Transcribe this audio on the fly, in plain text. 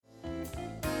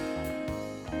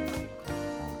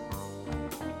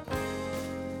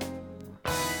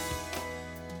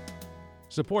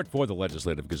Support for the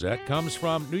Legislative Gazette comes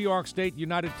from New York State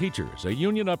United Teachers, a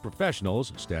union of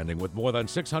professionals standing with more than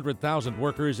 600,000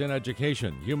 workers in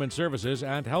education, human services,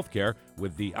 and healthcare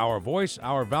with the Our Voice,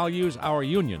 Our Values, Our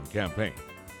Union campaign.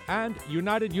 And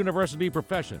United University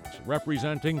Professions,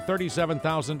 representing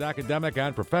 37,000 academic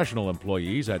and professional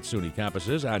employees at SUNY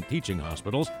campuses and teaching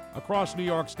hospitals across New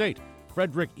York State.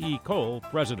 Frederick E. Cole,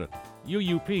 President.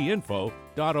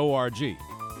 UUPinfo.org.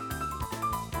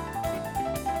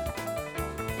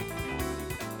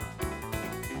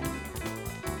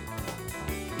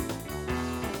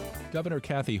 Governor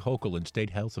Kathy Hochul and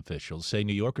state health officials say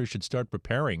New Yorkers should start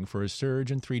preparing for a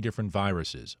surge in 3 different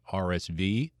viruses,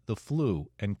 RSV, the flu,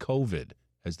 and COVID,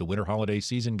 as the winter holiday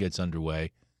season gets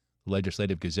underway. The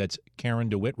Legislative Gazette's Karen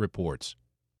DeWitt reports.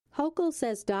 Hochul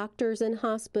says doctors and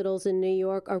hospitals in New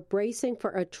York are bracing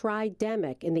for a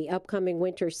tri-demic in the upcoming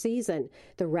winter season.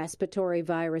 The respiratory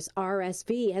virus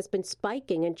RSV has been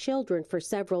spiking in children for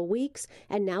several weeks,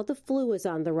 and now the flu is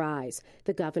on the rise.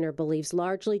 The governor believes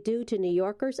largely due to New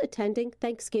Yorkers attending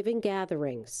Thanksgiving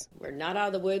gatherings. We're not out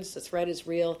of the woods. The threat is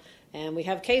real, and we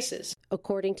have cases.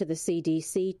 According to the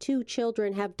CDC, 2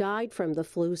 children have died from the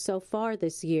flu so far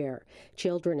this year.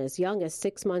 Children as young as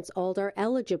 6 months old are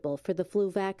eligible for the flu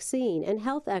vaccine, and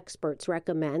health experts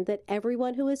recommend that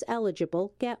everyone who is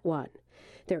eligible get one.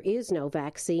 There is no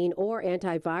vaccine or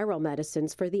antiviral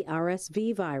medicines for the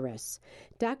RSV virus.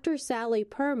 Dr. Sally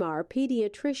Permar,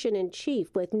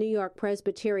 pediatrician-in-chief with New York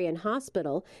Presbyterian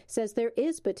Hospital, says there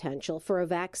is potential for a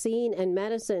vaccine and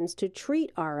medicines to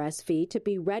treat RSV to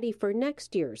be ready for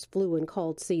next year's flu and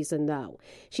cold season, though.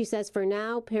 She says for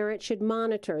now, parents should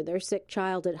monitor their sick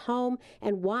child at home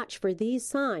and watch for these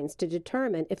signs to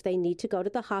determine if they need to go to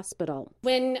the hospital.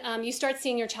 When you start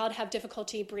seeing your child have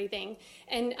difficulty breathing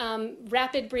and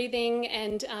rapid breathing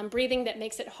and breathing that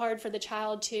makes it hard for the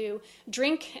child to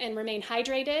drink and remain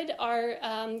hydrated are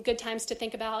good times to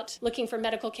think about looking for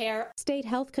medical care. State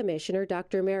Health Commissioner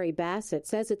Dr. Mary Bassett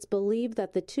says it's believed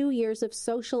that the 2 years of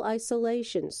social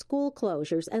isolation, school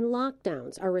closures, and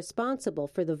lockdowns are responsible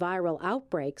for the viral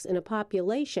outbreaks in a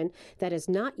population that has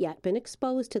not yet been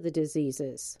exposed to the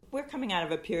diseases. We're coming out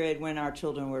of a period when our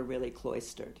children were really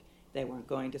cloistered. They weren't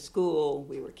going to school.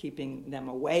 We were keeping them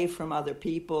away from other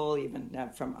people, even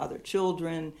from other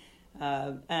children.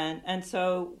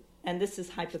 And this is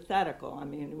hypothetical. I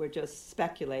mean, we're just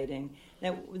speculating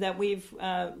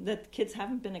that kids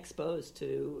haven't been exposed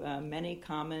to many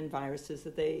common viruses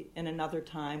that they in another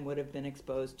time would have been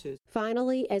exposed to.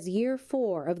 Finally, as year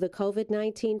 4 of the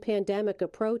COVID-19 pandemic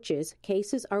approaches,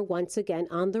 cases are once again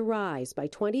on the rise by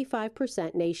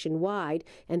 25% nationwide,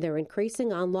 and they're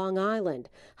increasing on Long Island.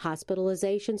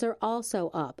 Hospitalizations are also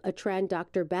up, a trend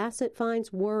Dr. Bassett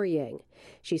finds worrying.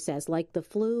 She says, like the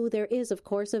flu, there is, of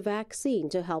course, a vaccine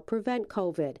to help prevent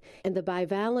COVID, and the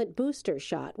bivalent booster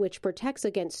shot, which protects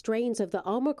against strains of the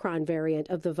Omicron variant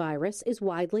of the virus, is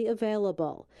widely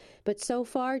available. But so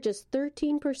far, just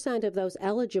 13% of those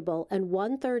eligible and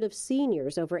 1/3 of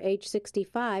seniors over age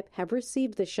 65 have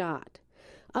received the shot.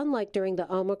 Unlike during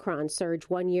the Omicron surge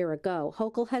 1 year ago,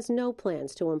 Hochul has no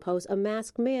plans to impose a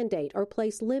mask mandate or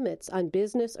place limits on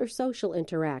business or social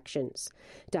interactions.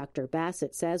 Dr.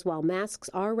 Bassett says while masks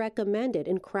are recommended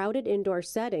in crowded indoor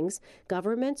settings,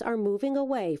 governments are moving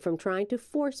away from trying to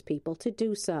force people to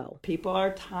do so. People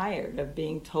are tired of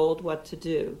being told what to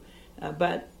do,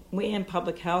 but we in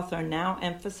public health are now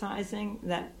emphasizing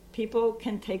that people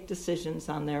can take decisions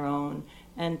on their own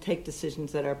and take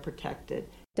decisions that are protected.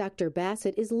 Dr.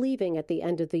 Bassett is leaving at the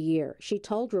end of the year. She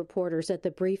told reporters at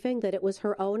the briefing that it was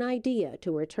her own idea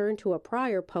to return to a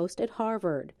prior post at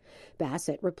Harvard.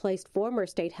 Bassett replaced former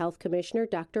State Health Commissioner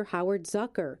Dr. Howard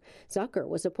Zucker. Zucker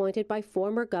was appointed by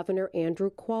former Governor Andrew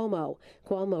Cuomo.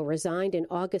 Cuomo resigned in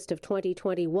August of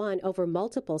 2021 over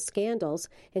multiple scandals,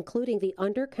 including the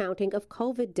undercounting of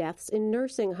COVID deaths in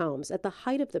nursing homes at the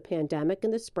height of the pandemic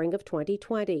in the spring of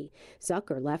 2020.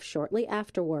 Zucker left shortly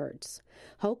afterwards.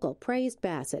 Hochul praised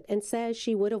Bassett and says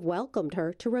she would have welcomed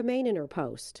her to remain in her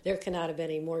post. There cannot have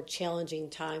been a more challenging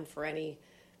time for any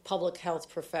public health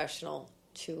professional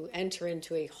to enter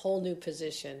into a whole new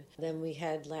position than we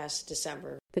had last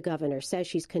December. The governor says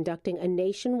she's conducting a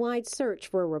nationwide search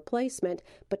for a replacement,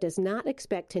 but does not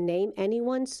expect to name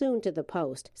anyone soon to the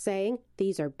post, saying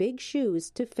these are big shoes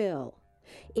to fill.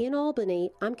 In Albany,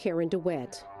 I'm Karen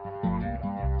DeWitt.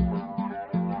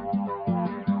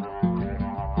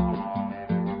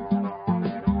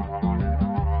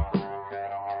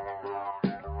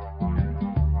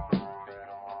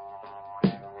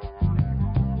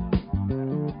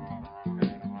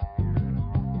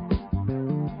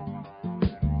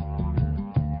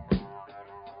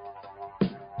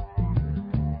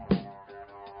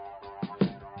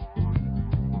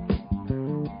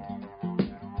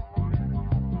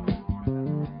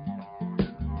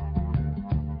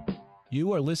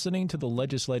 You are listening to the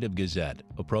Legislative Gazette,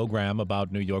 a program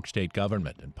about New York State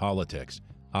government and politics.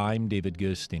 I'm David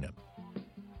Gustina.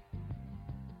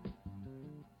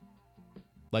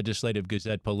 Legislative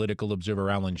Gazette political observer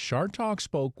Alan Chartock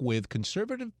spoke with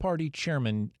Conservative Party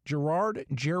Chairman Gerard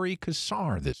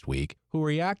Kassar this week, who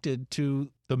reacted to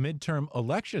the midterm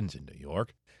elections in New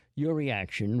York. Your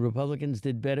reaction: Republicans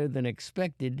did better than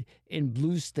expected in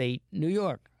blue state New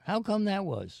York. How come that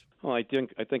was? Well, I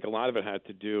think a lot of it had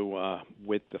to do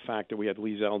with the fact that we had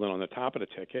Lee Zeldin on the top of the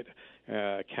ticket,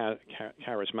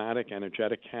 charismatic,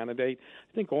 energetic candidate.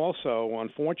 I think also,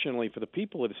 unfortunately for the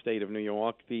people of the state of New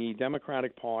York, the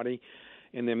Democratic Party,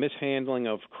 in their mishandling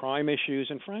of crime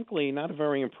issues and, frankly, not a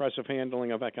very impressive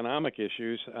handling of economic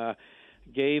issues,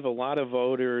 gave a lot of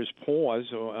voters pause,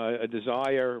 a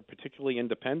desire, particularly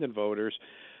independent voters,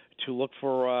 to look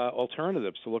for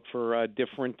alternatives, to look for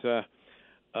different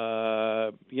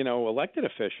elected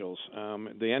officials.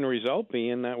 The end result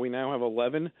being that we now have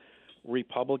 11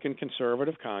 Republican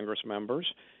conservative Congress members,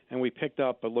 and we picked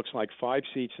up, it looks like, 5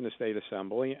 seats in the state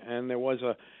assembly, and there was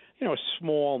a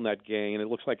small net gain. It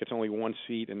looks like it's only 1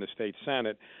 seat in the state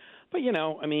Senate. But,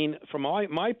 from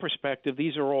my perspective,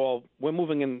 we're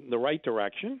moving in the right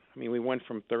direction. I mean, we went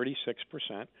from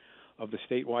 36% of the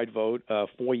statewide vote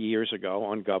 4 years ago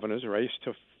on governor's race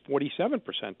to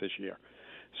 47% this year.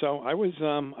 So I was,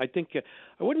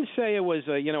 I wouldn't say it was,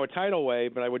 a tidal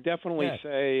wave, but I would definitely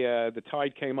say the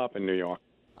tide came up in New York.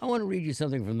 I want to read you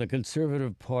something from the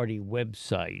Conservative Party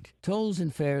website. Tolls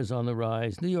and fares on the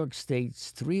rise. New York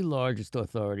State's 3 largest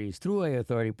authorities, Thruway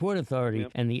Authority, Port Authority,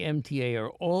 and the MTA, are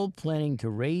all planning to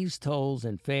raise tolls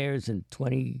and fares in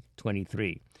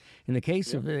 2023. In the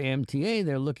case of the MTA,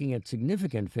 they're looking at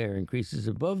significant fare increases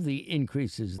above the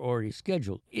increases already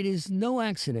scheduled. It is no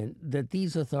accident that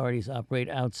these authorities operate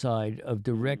outside of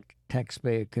direct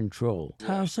taxpayer control.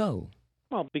 How so?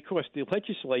 Well, because the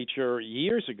legislature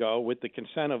years ago, with the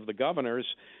consent of the governors,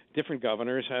 different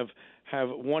governors have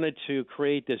wanted to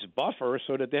create this buffer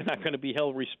so that they're not going to be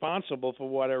held responsible for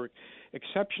what are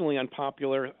exceptionally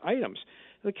unpopular items.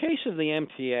 In the case of the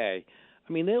MTA,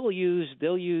 I mean,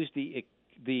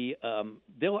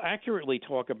 they'll accurately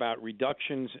talk about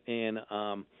reductions in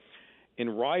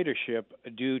ridership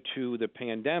due to the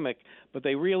pandemic, but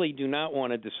they really do not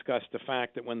want to discuss the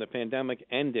fact that when the pandemic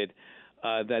ended,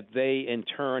 that they in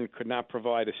turn could not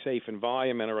provide a safe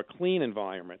environment or a clean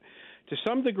environment. To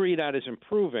some degree, that is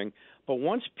improving, but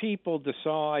once people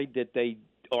decide that they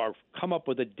or come up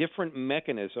with a different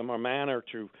mechanism or manner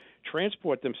to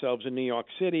transport themselves in New York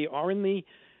City or in the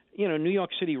New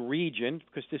York City region,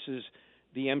 because this is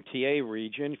the MTA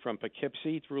region from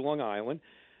Poughkeepsie through Long Island,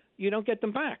 you don't get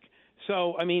them back.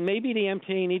 So, I mean, maybe the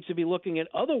MTA needs to be looking at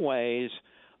other ways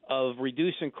of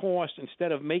reducing cost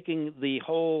instead of making the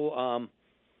whole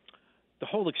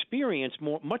experience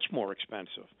much more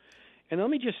expensive. And let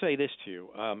me just say this to you,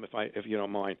 if you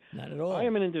don't mind. Not at all. I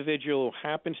am an individual who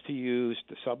happens to use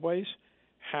the subways,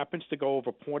 happens to go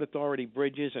over Port Authority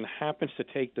bridges, and happens to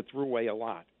take the Thruway a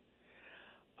lot.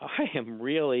 I am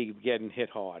really getting hit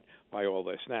hard by all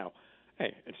this. Now,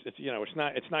 hey, it's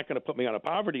not going to put me on a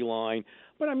poverty line,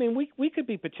 but I mean, we could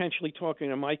be potentially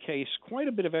talking, in my case, quite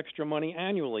a bit of extra money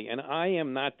annually, and I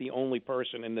am not the only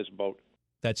person in this boat.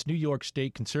 That's New York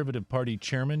State Conservative Party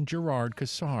Chairman Gerard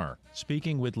Kassar,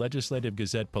 speaking with Legislative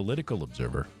Gazette political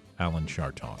observer Alan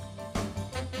Chartock.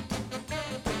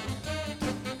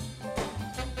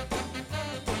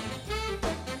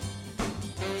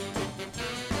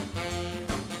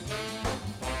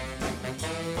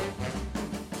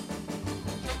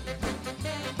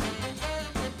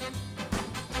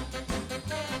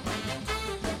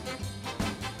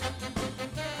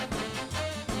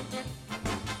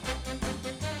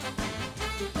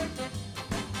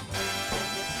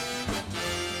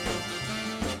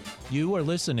 You are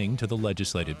listening to the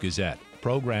Legislative Gazette, a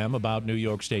program about New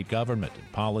York State government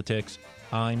and politics.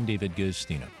 I'm David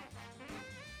Gustina.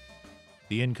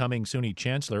 The incoming SUNY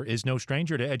Chancellor is no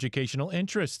stranger to educational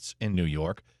interests in New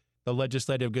York. The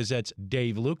Legislative Gazette's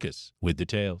Dave Lucas with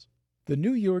details. The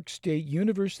New York State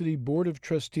University Board of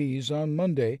Trustees on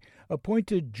Monday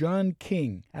appointed John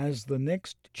King as the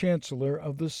next chancellor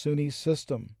of the SUNY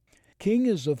system. King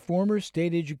is a former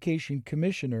state education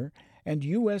commissioner and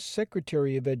U.S.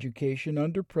 Secretary of Education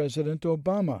under President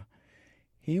Obama.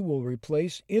 He will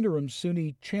replace interim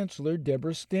SUNY Chancellor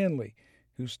Deborah Stanley,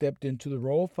 who stepped into the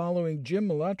role following Jim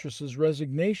Malatras'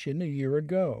 resignation a year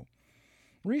ago.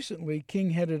 Recently,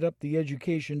 King headed up the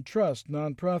Education Trust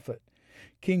nonprofit.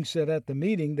 King said at the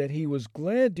meeting that he was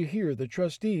glad to hear the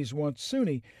trustees want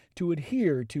SUNY to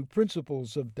adhere to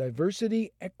principles of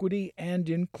diversity, equity, and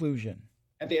inclusion.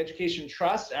 At the Education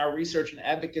Trust, our research and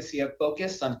advocacy have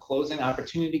focused on closing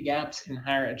opportunity gaps in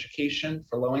higher education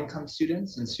for low-income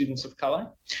students and students of color.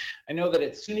 I know that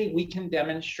at SUNY we can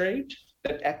demonstrate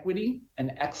that equity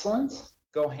and excellence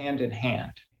go hand in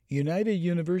hand. United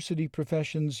University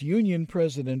Professions Union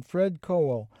President Fred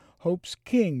Cowell hopes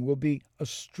King will be a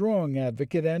strong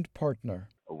advocate and partner.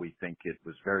 We think it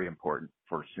was very important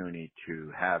for SUNY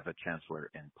to have a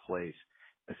chancellor in place,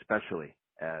 especially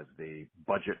as the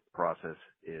budget process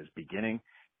is beginning,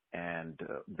 and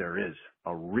there is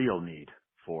a real need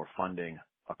for funding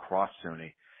across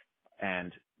SUNY,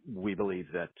 and we believe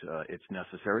that it's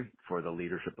necessary for the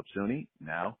leadership of SUNY,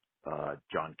 now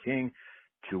John King,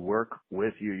 to work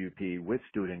with UUP, with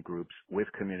student groups, with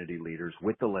community leaders,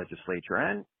 with the legislature,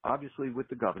 and obviously with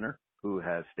the governor, who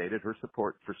has stated her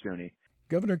support for SUNY.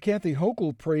 Governor Kathy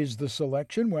Hochul praised the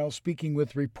selection while speaking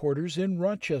with reporters in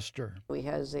Rochester. He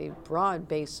has a broad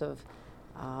base of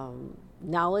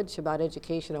knowledge about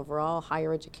education overall,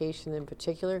 higher education in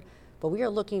particular, but we are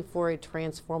looking for a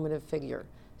transformative figure,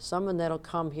 someone that'll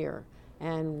come here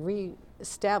and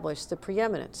reestablish the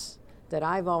preeminence that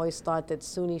I've always thought that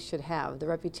SUNY should have, the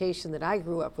reputation that I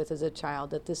grew up with as a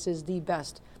child, that this is the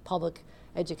best public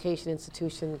education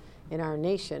institution in our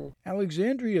nation.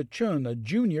 Alexandria Chun, a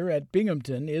junior at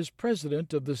Binghamton, is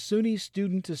president of the SUNY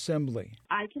Student Assembly.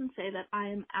 I can say that I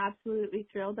am absolutely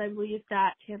thrilled. I believe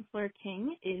that Chancellor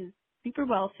King is super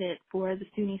well fit for the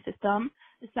SUNY system,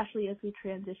 especially as we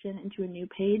transition into a new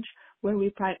page where we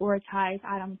prioritize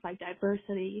items like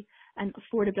diversity and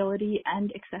affordability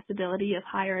and accessibility of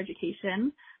higher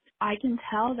education. I can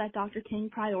tell that Dr. King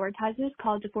prioritizes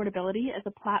college affordability as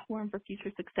a platform for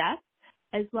future success,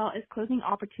 as well as closing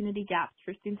opportunity gaps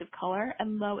for students of color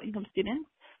and low-income students,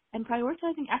 and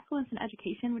prioritizing excellence in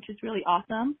education, which is really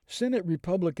awesome. Senate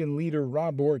Republican leader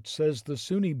Rob Ort says the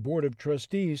SUNY Board of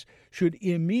Trustees should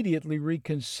immediately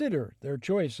reconsider their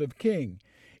choice of King.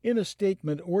 In a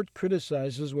statement, Ort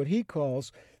criticizes what he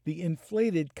calls the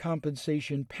inflated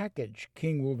compensation package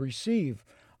King will receive,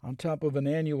 on top of an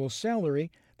annual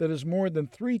salary that is more than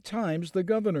 3 times the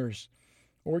governor's.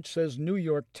 Ort says New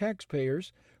York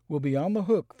taxpayers will be on the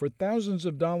hook for thousands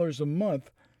of dollars a month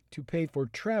to pay for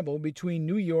travel between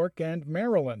New York and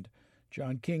Maryland,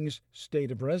 John King's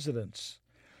state of residence.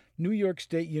 New York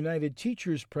State United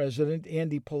Teachers President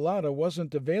Andy Pallotta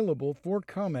wasn't available for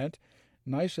comment.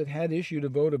 NYSUT had issued a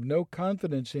vote of no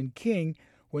confidence in King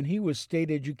when he was state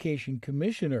education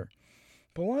commissioner.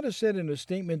 Pallotta said in a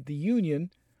statement the union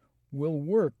will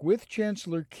work with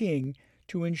Chancellor King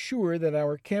to ensure that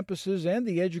our campuses and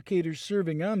the educators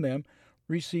serving on them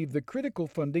receive the critical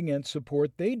funding and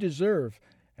support they deserve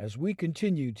as we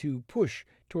continue to push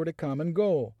toward a common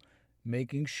goal,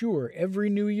 making sure every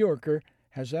New Yorker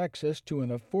has access to an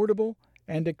affordable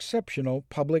and exceptional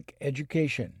public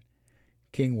education.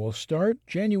 King will start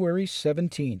January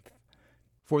 17th.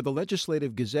 For the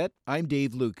Legislative Gazette, I'm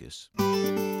Dave Lucas.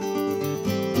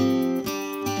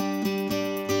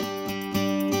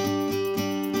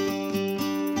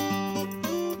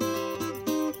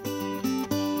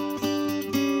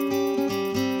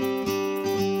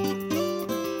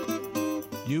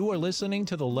 You are listening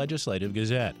to the Legislative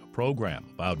Gazette, a program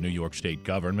about New York State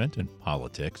government and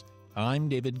politics. I'm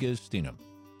David Gustinum.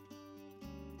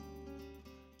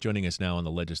 Joining us now on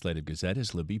the Legislative Gazette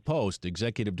is Libby Post,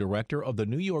 Executive Director of the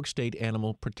New York State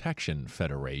Animal Protection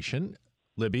Federation.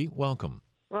 Libby, welcome.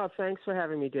 Well, thanks for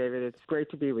having me, David. It's great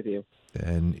to be with you.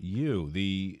 And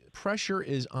the pressure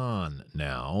is on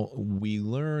now. We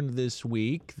learned this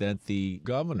week that the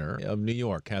governor of New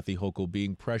York, Kathy Hochul,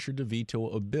 being pressured to veto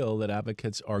a bill that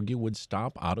advocates argue would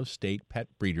stop out-of-state pet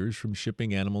breeders from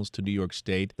shipping animals to New York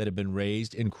State that have been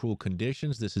raised in cruel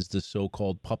conditions. This is the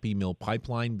so-called puppy mill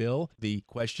pipeline bill. The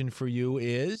question for you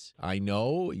is, I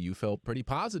know you felt pretty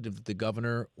positive that the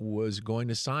governor was going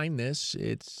to sign this.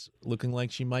 It's looking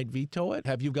like she might veto it.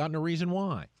 Have you gotten a reason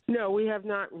why? No, we have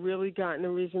not really gotten a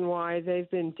reason why. They've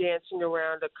been dancing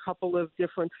around a couple of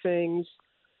different things.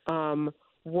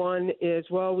 One is,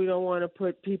 well, we don't want to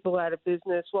put people out of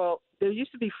business. Well, there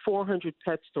used to be 400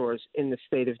 pet stores in the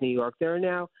state of New York. There are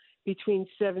now between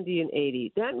 70 and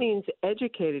 80. That means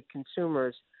educated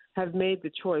consumers have made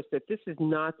the choice that this is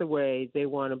not the way they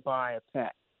want to buy a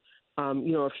pet.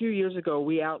 A few years ago,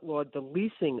 we outlawed the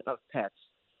leasing of pets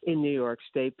in New York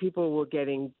State. People were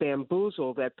getting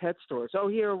bamboozled at pet stores. Oh,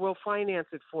 here, we'll finance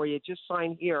it for you. Just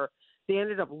sign here. They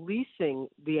ended up leasing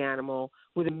the animal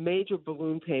with a major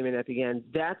balloon payment at the end.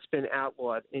 That's been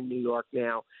outlawed in New York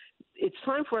now. It's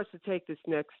time for us to take this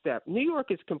next step. New York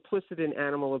is complicit in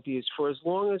animal abuse for as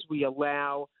long as we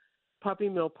allow puppy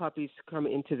mill puppies to come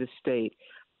into the state.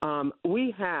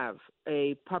 We have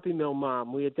a puppy mill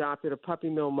mom. We adopted a puppy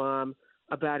mill mom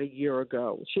about a year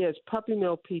ago. She has puppy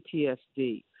mill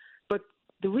PTSD. But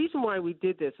the reason why we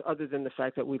did this, other than the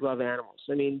fact that we love animals,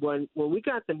 I mean, when we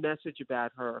got the message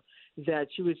about her that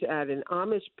she was at an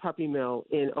Amish puppy mill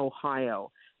in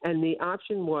Ohio, and the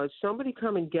option was somebody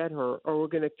come and get her or we're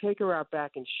going to take her out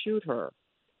back and shoot her,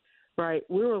 right?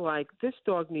 We were like, this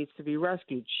dog needs to be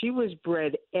rescued. She was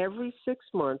bred every 6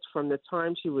 months from the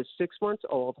time she was 6 months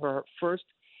old, her first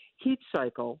heat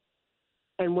cycle,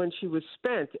 and when she was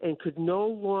spent and could no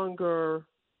longer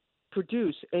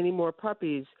produce any more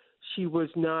puppies, she was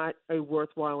not a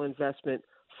worthwhile investment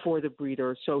for the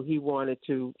breeder, so he wanted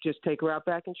to just take her out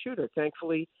back and shoot her.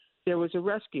 Thankfully, there was a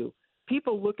rescue.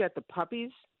 People look at the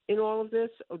puppies in all of this.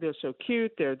 Oh, they're so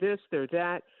cute. They're this, they're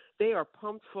that. They are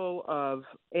pumped full of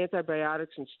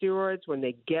antibiotics and steroids when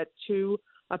they get to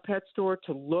a pet store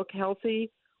to look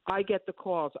healthy. I get the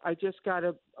calls. I just got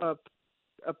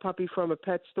a puppy from a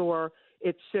pet store.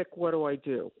 It's sick. What do I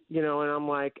do? You know, and I'm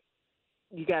like,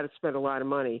 you got to spend a lot of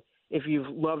money if you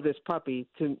love this puppy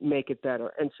to make it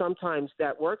better. And sometimes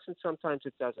that works and sometimes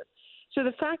it doesn't. So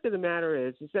the fact of the matter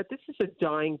is that this is a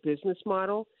dying business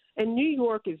model, and New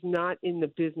York is not in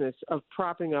the business of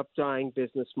propping up dying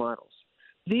business models.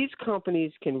 These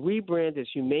companies can rebrand as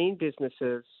humane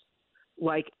businesses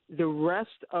like the rest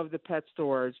of the pet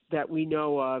stores that we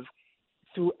know of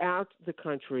throughout the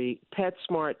country,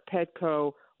 PetSmart,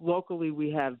 Petco. Locally,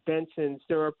 we have Benson's.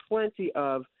 There are plenty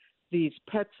of these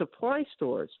pet supply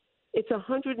stores. It's a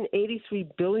 $183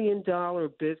 billion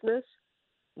business.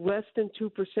 Less than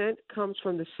 2% comes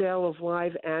from the sale of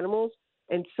live animals,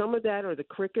 and some of that are the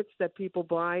crickets that people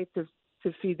buy to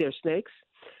feed their snakes.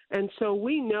 And so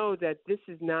we know that this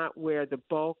is not where the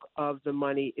bulk of the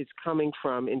money is coming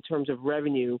from in terms of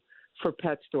revenue for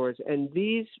pet stores. And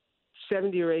these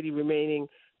 70 or 80 remaining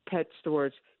pet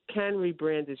stores can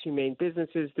rebrand as humane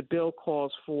businesses. The bill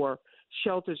calls for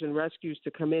shelters and rescues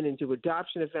to come in and do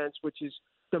adoption events, which is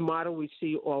the model we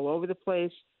see all over the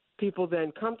place. People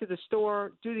then come to the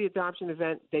store, do the adoption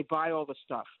event, they buy all the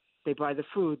stuff. They buy the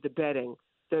food, the bedding,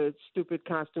 the stupid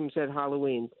costumes at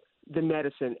Halloween, the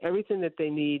medicine, everything that they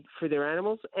need for their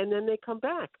animals, and then they come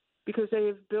back because they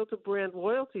have built a brand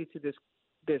loyalty to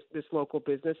this local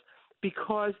business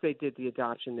because they did the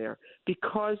adoption there,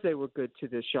 because they were good to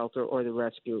the shelter or the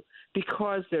rescue,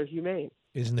 because they're humane.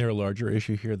 Isn't there a larger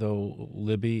issue here, though,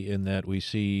 Libby, in that we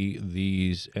see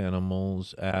these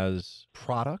animals as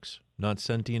products, not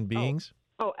sentient beings?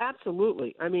 Oh,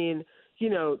 absolutely. I mean, you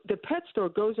know, the pet store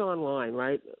goes online,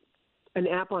 right, an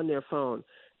app on their phone,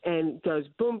 and does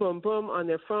boom, boom, boom on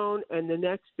their phone, and the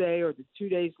next day or the 2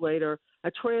 days later,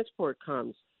 a transport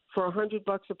comes for $100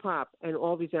 a pop, and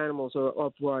all these animals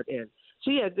are brought in.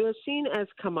 So, yeah, they're seen as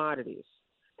commodities.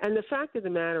 And the fact of the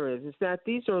matter is that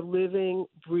these are living,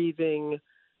 breathing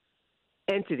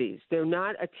entities. They're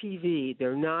not a TV.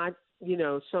 They're not, you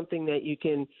know, something that you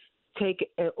can take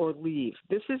or leave.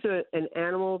 This is an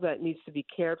animal that needs to be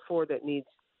cared for, that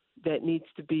needs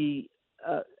to be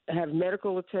have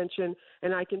medical attention.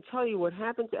 And I can tell you what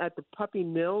happens at the puppy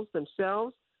mills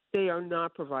themselves. They are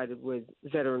not provided with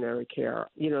veterinary care.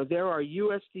 You know, there are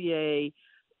USDA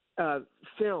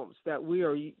films that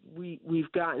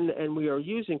we've gotten and we are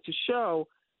using to show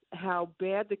how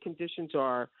bad the conditions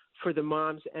are for the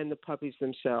moms and the puppies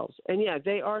themselves. And yeah,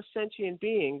 they are sentient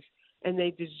beings and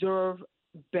they deserve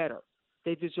better.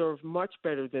 They deserve much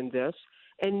better than this.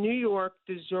 And New York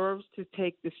deserves to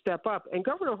take the step up. And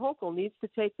Governor Hochul needs to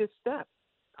take this step.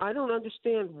 I don't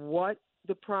understand what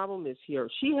the problem is here.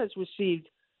 She has received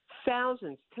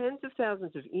thousands, tens of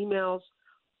thousands of emails.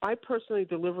 I personally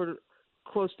delivered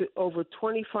close to over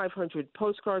 2,500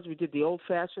 postcards. We did the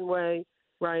old-fashioned way,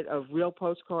 right, of real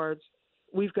postcards.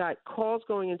 We've got calls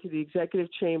going into the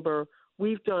executive chamber.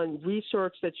 We've done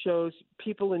research that shows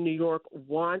people in New York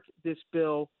want this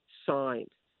bill signed.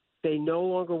 They no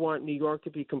longer want New York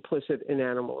to be complicit in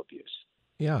animal abuse.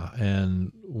 Yeah,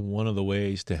 and one of the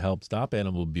ways to help stop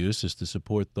animal abuse is to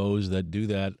support those that do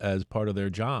that as part of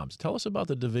their jobs. Tell us about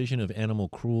the Division of Animal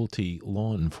Cruelty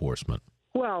Law Enforcement.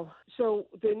 Well, so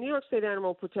the New York State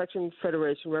Animal Protection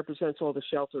Federation represents all the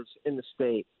shelters in the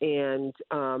state, and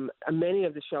many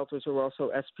of the shelters are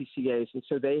also SPCAs, and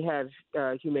so they have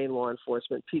humane law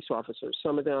enforcement peace officers.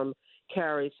 Some of them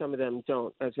carry, some of them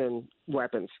don't, as in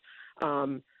weapons.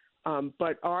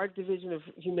 But our Division of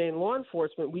Humane Law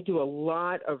Enforcement, we do a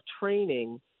lot of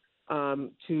training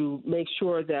to make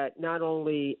sure that not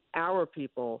only our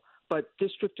people, but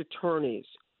district attorneys,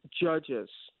 judges,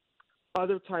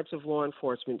 other types of law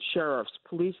enforcement, sheriffs,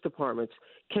 police departments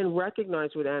can recognize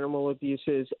what animal abuse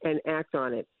is and act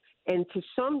on it. And to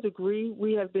some degree,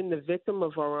 we have been the victim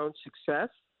of our own success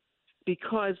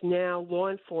because now law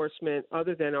enforcement,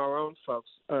 other than our own folks,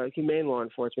 humane law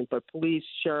enforcement, but police,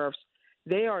 sheriffs,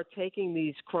 they are taking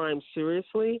these crimes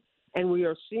seriously. And we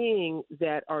are seeing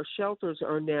that our shelters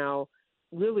are now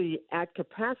really at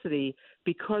capacity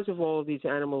because of all of these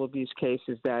animal abuse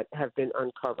cases that have been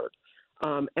uncovered.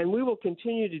 And we will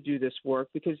continue to do this work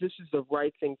because this is the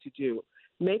right thing to do.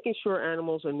 Making sure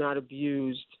animals are not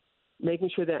abused,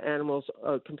 making sure that animals,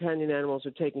 companion animals,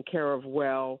 are taken care of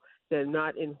well, they're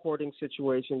not in hoarding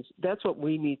situations. That's what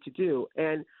we need to do.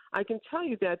 And I can tell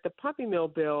you that the puppy mill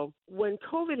bill, when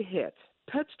COVID hit,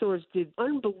 pet stores did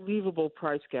unbelievable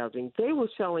price gouging. They were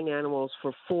selling animals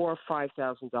for $4,000 or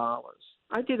 $5,000.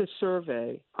 I did a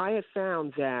survey. I have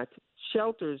found that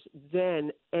shelters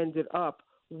then ended up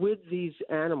with these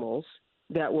animals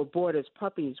that were bought as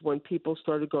puppies when people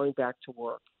started going back to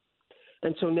work.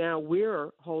 And so now we're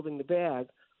holding the bag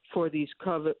for these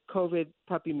COVID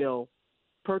puppy mill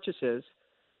purchases,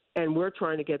 and we're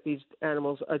trying to get these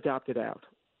animals adopted out.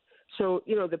 So,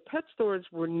 the pet stores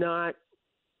were not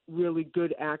really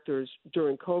good actors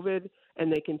during COVID,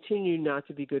 and they continue not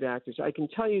to be good actors. I can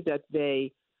tell you that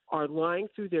they are lying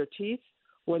through their teeth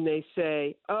when they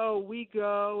say, oh, we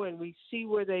go and we see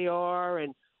where they are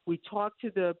and we talk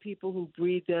to the people who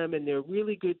breed them and they're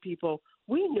really good people.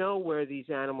 We know where these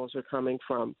animals are coming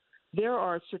from. There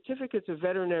are certificates of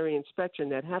veterinary inspection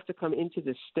that have to come into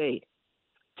the state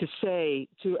to say,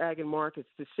 to ag and markets,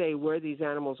 to say where these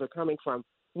animals are coming from.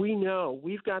 We know.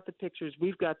 We've got the pictures.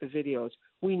 We've got the videos.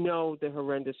 We know the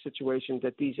horrendous situation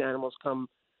that these animals come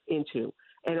into.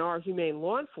 And our humane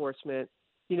law enforcement,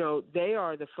 they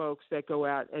are the folks that go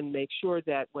out and make sure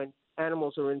that when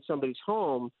animals are in somebody's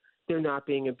home, they're not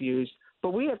being abused.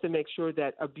 But we have to make sure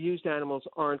that abused animals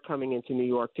aren't coming into New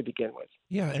York to begin with.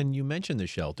 Yeah, and you mentioned the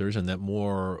shelters and that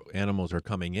more animals are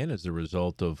coming in as a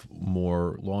result of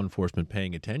more law enforcement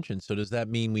paying attention. So does that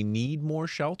mean we need more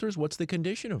shelters? What's the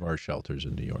condition of our shelters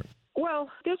in New York? Well,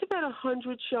 there's about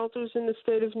 100 shelters in the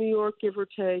state of New York, give or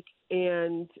take,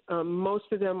 and most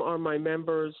of them are my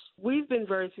members. We've been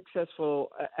very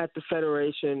successful at the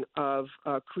Federation of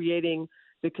creating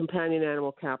the Companion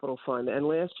Animal Capital Fund, and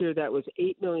last year that was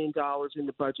 $8 million in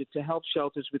the budget to help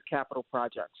shelters with capital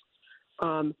projects.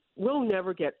 We'll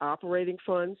never get operating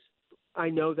funds. I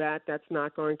know that. That's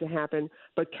not going to happen,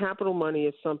 but capital money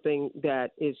is something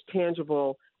that is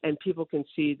tangible and people can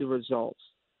see the results.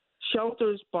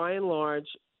 Shelters, by and large,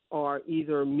 are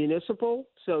either municipal,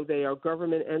 so they are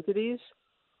government entities,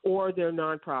 or they're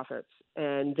nonprofits,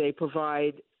 and they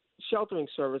provide sheltering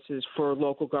services for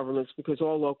local governments because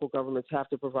all local governments have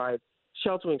to provide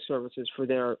sheltering services for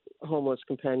their homeless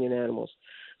companion animals.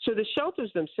 So the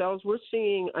shelters themselves, we're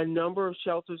seeing a number of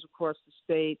shelters across the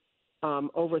state.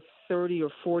 Over 30 or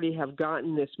 40 have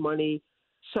gotten this money.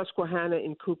 Susquehanna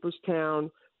in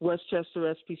Cooperstown,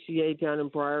 Westchester SPCA down in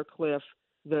Briarcliff,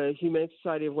 the Humane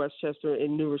Society of Westchester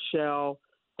in New Rochelle,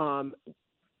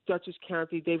 Dutchess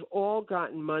County, they've all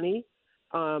gotten money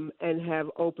and have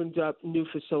opened up new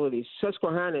facilities.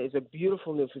 Susquehanna is a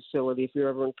beautiful new facility. If you're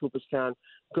ever in Cooperstown,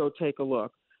 go take a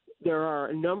look. There are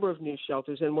a number of new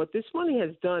shelters, and what this money has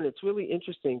done, it's really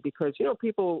interesting because,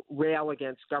 people rail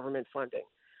against government funding,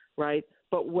 right?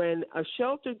 But when a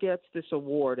shelter gets this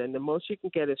award, and the most you can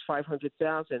get is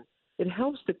 $500,000, it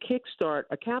helps to kickstart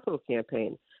a capital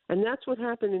campaign. And that's what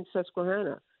happened in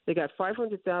Susquehanna. They got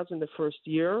 $500,000 the first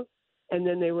year, and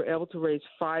then they were able to raise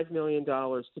 $5 million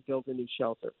to build a new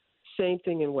shelter. Same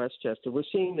thing in Westchester. We're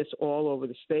seeing this all over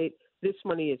the state. This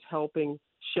money is helping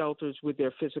shelters with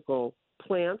their physical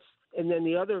plants. And then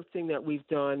the other thing that we've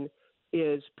done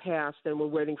is passed, and we're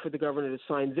waiting for the governor to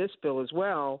sign this bill as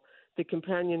well, the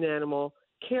Companion Animal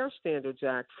Care Standards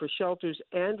Act for shelters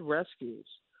and rescues,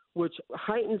 which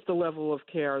heightens the level of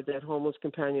care that homeless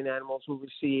companion animals will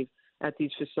receive at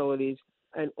these facilities,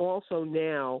 and also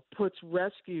now puts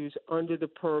rescues under the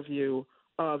purview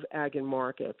of ag and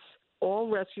markets. All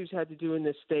rescues had to do in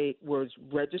this state was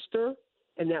register,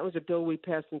 and that was a bill we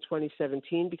passed in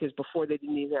 2017 because before they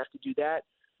didn't even have to do that.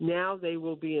 Now they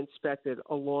will be inspected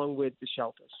along with the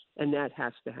shelters, and that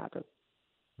has to happen.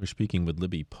 We're speaking with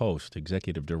Libby Post,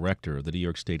 Executive Director of the New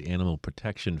York State Animal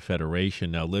Protection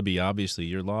Federation. Now, Libby, obviously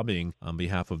you're lobbying on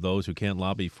behalf of those who can't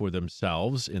lobby for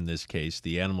themselves, in this case,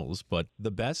 the animals, but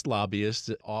the best lobbyists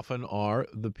often are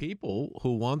the people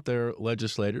who want their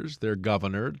legislators, their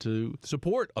governor, to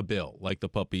support a bill like the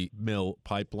puppy mill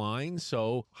pipeline.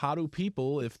 So how do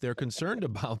people, if they're concerned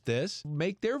about this,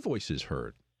 make their voices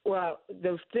heard? Well,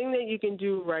 the thing that you can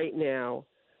do right now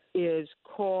is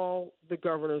call the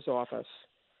governor's office.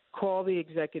 Call the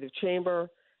executive chamber,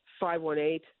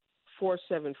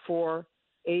 518-474-6666.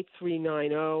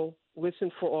 8390. Listen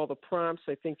for all the prompts.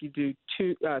 I think you do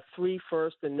 3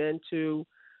 first and then 2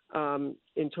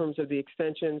 in terms of the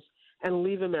extensions, and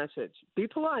leave a message. Be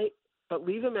polite, but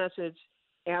leave a message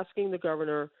asking the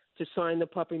governor to sign the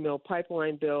puppy mill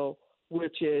pipeline bill,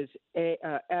 which is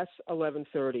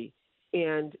S1130.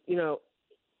 And,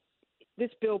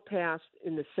 this bill passed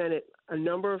in the Senate a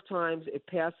number of times. It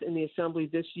passed in the Assembly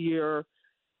this year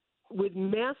with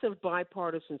massive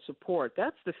bipartisan support.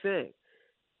 That's the thing.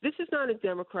 This is not a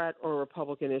Democrat or a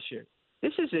Republican issue.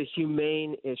 This is a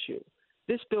humane issue.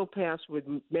 This bill passed with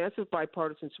massive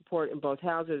bipartisan support in both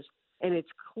houses, and it's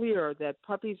clear that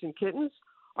puppies and kittens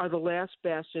are the last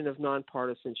bastion of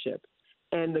nonpartisanship.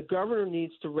 And the governor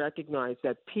needs to recognize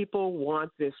that people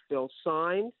want this bill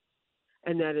signed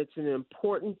and that it's an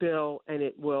important bill, and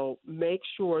it will make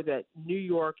sure that New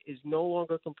York is no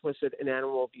longer complicit in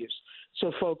animal abuse.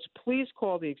 So, folks, please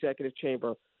call the executive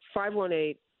chamber,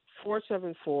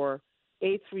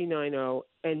 518-474-8390,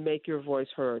 and make your voice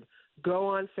heard. Go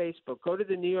on Facebook. Go to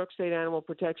the New York State Animal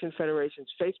Protection Federation's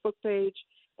Facebook page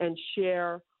and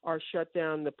share our Shut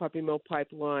Down the Puppy Mill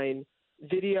Pipeline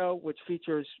video, which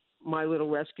features my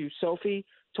little rescue, Sophie,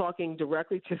 talking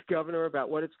directly to the governor about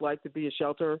what it's like to be a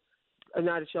shelter,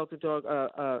 not a shelter dog,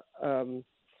 a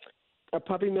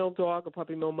puppy mill dog, a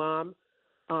puppy mill mom.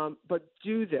 But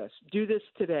do this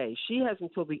today. She has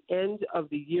until the end of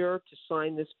the year to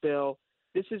sign this bill.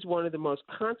 This is one of the most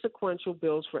consequential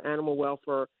bills for animal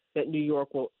welfare that New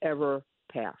York will ever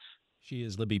pass. She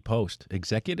is Libby Post,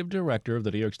 Executive Director of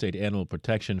the New York State Animal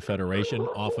Protection Federation,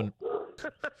 often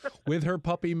with her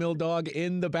puppy mill dog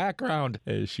in the background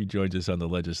as she joins us on the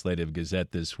Legislative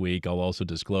Gazette this week. I'll also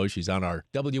disclose she's on our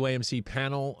WAMC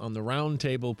panel on the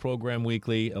Roundtable program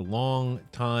weekly, a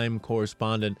long-time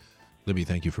correspondent. Libby,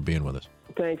 thank you for being with us.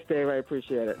 Thanks, Dave. I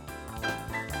appreciate it.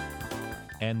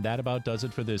 And that about does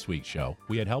it for this week's show.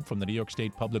 We had help from the New York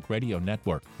State Public Radio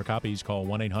Network. For copies, call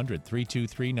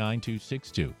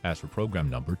 1-800-323-9262. Ask for program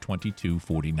number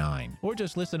 2249. Or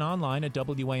just listen online at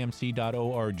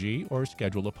WAMC.org or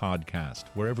schedule a podcast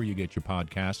wherever you get your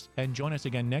podcasts. And join us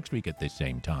again next week at this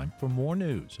same time for more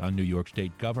news on New York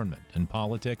State government and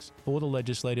politics. For the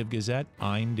Legislative Gazette,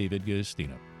 I'm David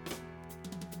Gustino.